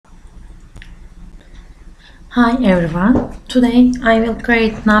Hi everyone. Today I will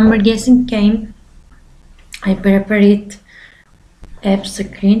create number guessing game. I prepared app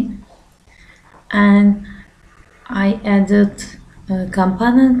screen and I added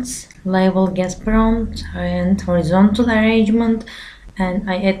components, label guess prompt and horizontal arrangement, and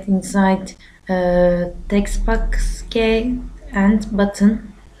I add inside text box key and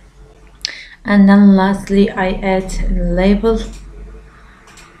button, and then lastly I add label.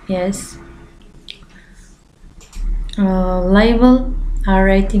 Yes, label are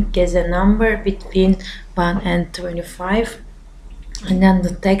rating as a number between 1 and 25, and then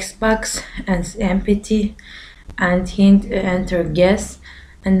the text box and empty and hint enter guess,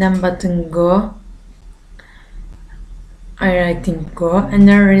 and then button go. I writing go, and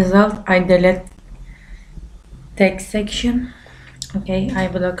then result I delete text section. Okay, I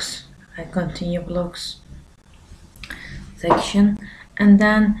continue blocks section, and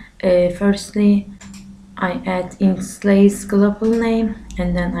then firstly I add in slash global name,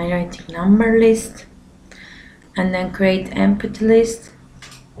 and then I write number list, and then create empty list.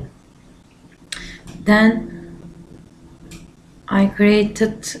 Then I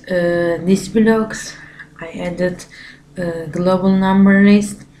created these blocks. I added a global number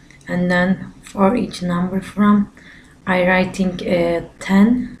list, and then for each number from I writing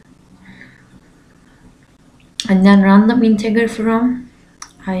 10, and then random integer from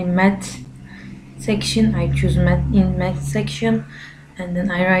I math section. I choose math in math section, and then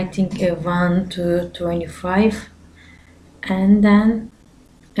I writing 1 to 25, and then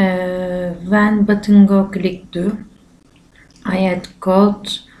when button go click do I add call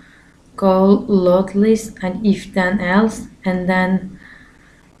load list and if then else, and then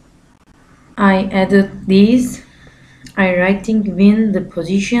I added these. I writing when the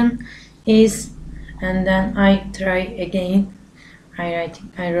position is, and then I try again.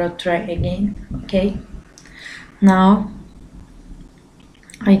 I wrote try again. Okay, now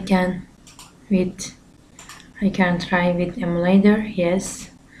I can with I can try with emulator. Yes,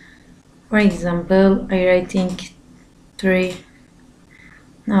 for example I writing 3.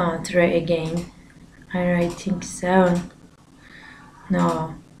 No, try again. I writing 7.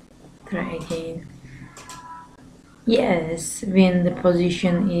 No, try again. Yes, when the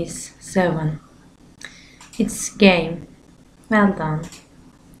position is 7. It's game. Well done.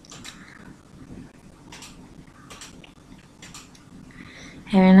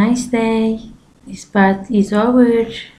 Have a nice day. This part is over.